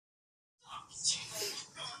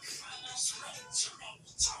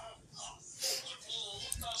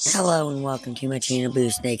Hello and welcome to my channel, Boo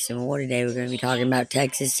Snakes and More. Today we're going to be talking about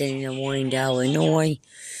Texas sending a warning to Illinois.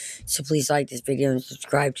 So please like this video and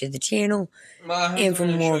subscribe to the channel. And for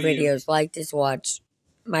more videos like this, watch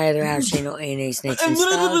my other house channel, A&A Snakes and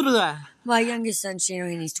Stuff. My youngest son's channel,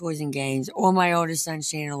 Annie's Toys and Games. Or my oldest son's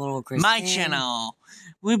channel, Little Chris. My channel.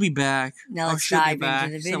 We'll be back. Now let's dive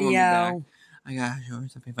into the video. I gotta show you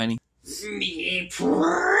something funny.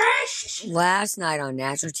 Last night on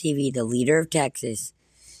national TV, the leader of Texas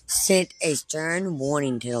sent a stern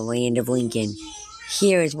warning to the land of Lincoln.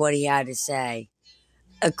 Here is what he had to say.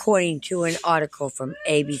 According to an article from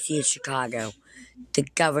ABC Chicago, the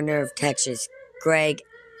governor of Texas, Greg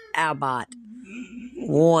Abbott,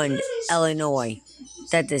 warned Illinois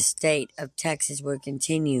that the state of Texas will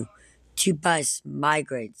continue to bus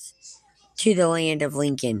migrants to the land of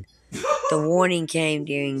Lincoln. The warning came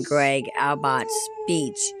during Greg Abbott's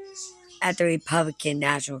speech at the Republican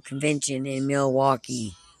National Convention in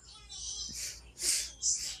Milwaukee.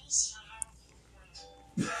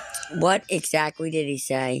 What exactly did he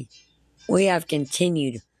say? We have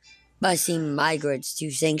continued busing migrants to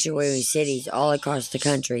sanctuary cities all across the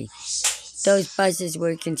country. Those buses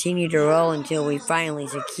will continue to roll until we finally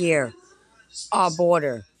secure our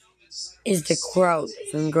border, is the quote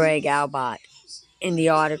from Greg Abbott in the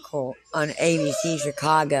article on ABC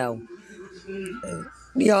Chicago.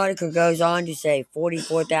 The article goes on to say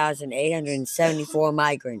 44,874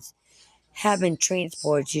 migrants have been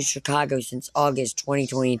transported to Chicago since August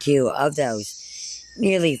 2022. Of those,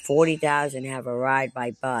 nearly 40,000 have arrived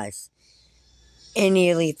by bus, and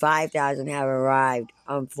nearly 5,000 have arrived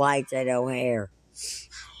on flights at O'Hare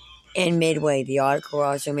and Midway. The article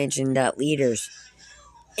also mentioned that leaders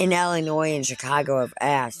in Illinois and Chicago have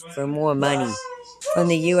asked for more money from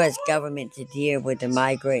the U.S. government to deal with the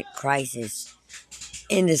migrant crisis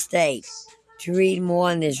in the state. To read more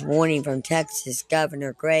on this warning from Texas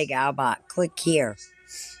Governor Greg Abbott, click here.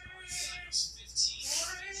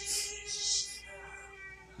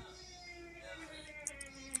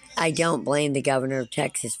 I don't blame the governor of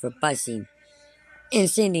Texas for busing and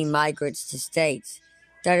sending migrants to states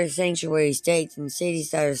that are sanctuary states and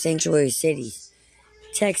cities that are sanctuary cities.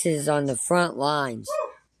 Texas is on the front lines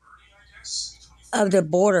of the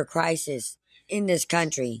border crisis in this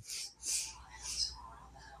country.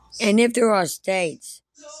 And if there are states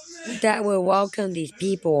that will welcome these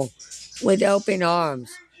people with open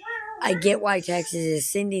arms, I get why Texas is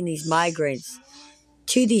sending these migrants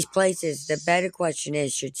to these places. The better question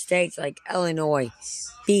is, should states like Illinois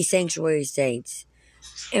be sanctuary states?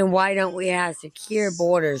 And why don't we have secure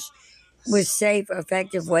borders with safe,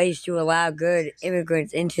 effective ways to allow good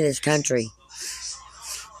immigrants into this country?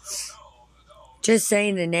 Just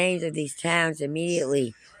saying the names of these towns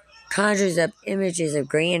immediately conjures up images of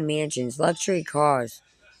grand mansions, luxury cars,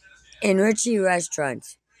 and richy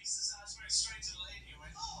restaurants.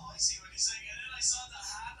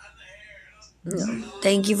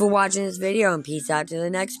 Thank you for watching this video, and peace out to the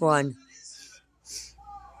next one.